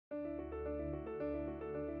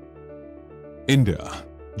India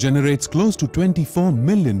generates close to 24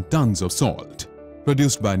 million tons of salt,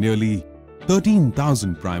 produced by nearly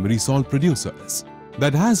 13,000 primary salt producers,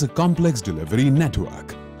 that has a complex delivery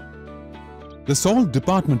network. The Salt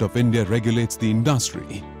Department of India regulates the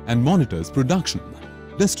industry and monitors production,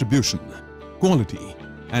 distribution, quality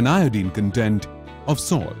and iodine content of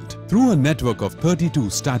salt through a network of 32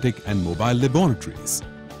 static and mobile laboratories.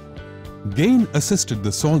 GAIN assisted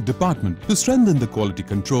the Salt Department to strengthen the quality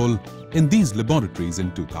control in these laboratories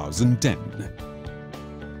in 2010.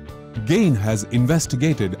 GAIN has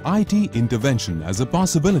investigated IT intervention as a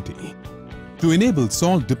possibility to enable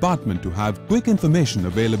Salt Department to have quick information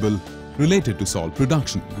available related to salt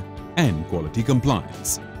production and quality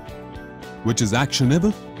compliance, which is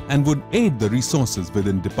actionable and would aid the resources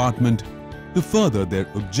within department to further their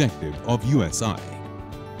objective of USI.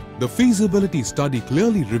 The feasibility study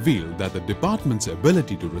clearly revealed that the department's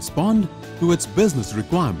ability to respond to its business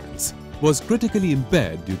requirements was critically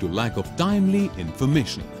impaired due to lack of timely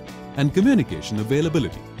information and communication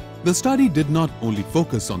availability. The study did not only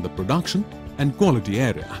focus on the production and quality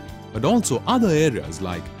area, but also other areas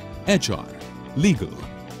like HR, legal,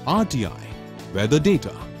 RTI, weather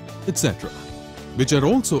data, etc., which are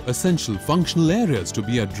also essential functional areas to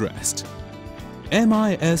be addressed.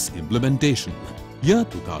 MIS implementation, year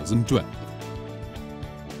 2012.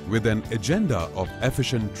 With an agenda of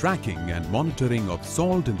efficient tracking and monitoring of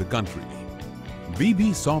salt in the country,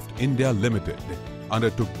 VB Soft India Limited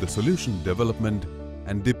undertook the solution development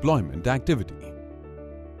and deployment activity.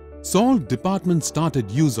 Salt Department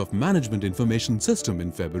started use of Management Information System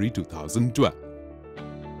in February 2012.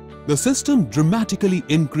 The system dramatically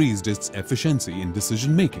increased its efficiency in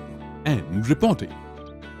decision-making and reporting.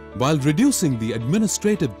 While reducing the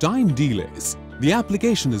administrative time delays, the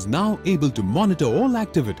application is now able to monitor all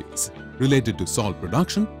activities related to salt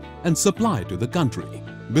production and supply to the country,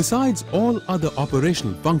 besides all other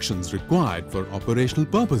operational functions required for operational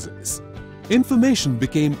purposes. Information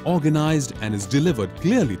became organized and is delivered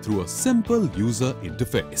clearly through a simple user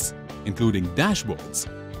interface, including dashboards,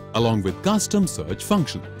 along with custom search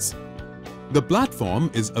functions. The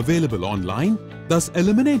platform is available online, thus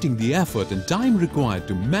eliminating the effort and time required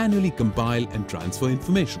to manually compile and transfer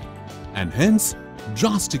information, and hence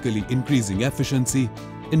drastically increasing efficiency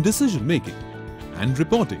in decision-making and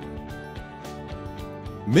reporting.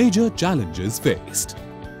 Major challenges faced.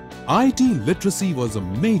 IT literacy was a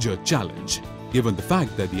major challenge, given the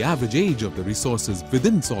fact that the average age of the resources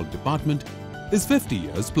within Salt Department is 50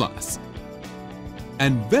 years plus.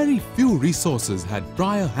 And very few resources had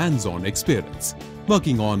prior hands-on experience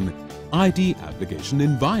working on IT application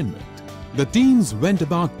environment. The teams went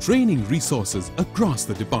about training resources across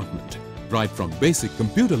the department, right from basic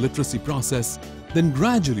computer literacy process, then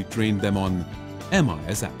gradually trained them on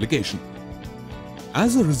MIS application.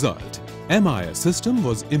 As a result, MIS system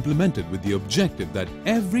was implemented with the objective that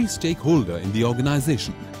every stakeholder in the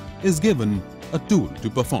organization is given a tool to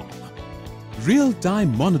perform.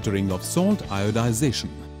 Real-time monitoring of salt iodization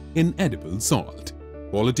in edible salt,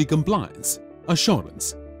 quality compliance,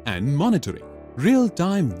 assurance and monitoring,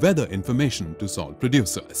 real-time weather information to salt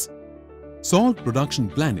producers, salt production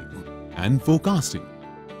planning and forecasting,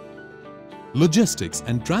 logistics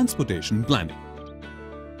and transportation planning,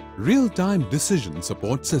 real-time decision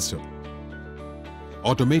support system,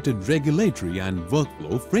 automated regulatory and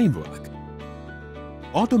workflow framework,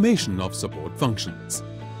 automation of support functions,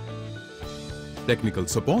 technical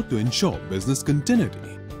support to ensure business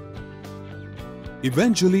continuity.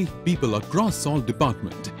 Eventually, people across Salt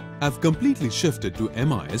Department have completely shifted to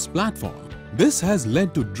MIS platform. This has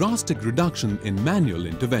led to drastic reduction in manual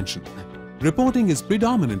intervention. Reporting is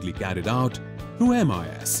predominantly carried out through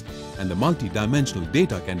MIS, and the multi-dimensional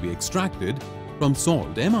data can be extracted from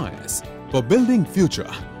Salt MIS. For building future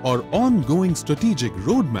or ongoing strategic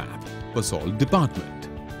roadmap for Salt Department,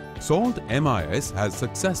 Salt MIS has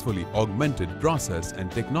successfully augmented process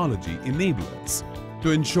and technology enablers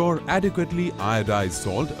to ensure adequately iodized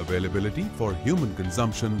salt availability for human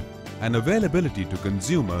consumption and availability to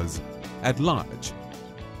consumers at large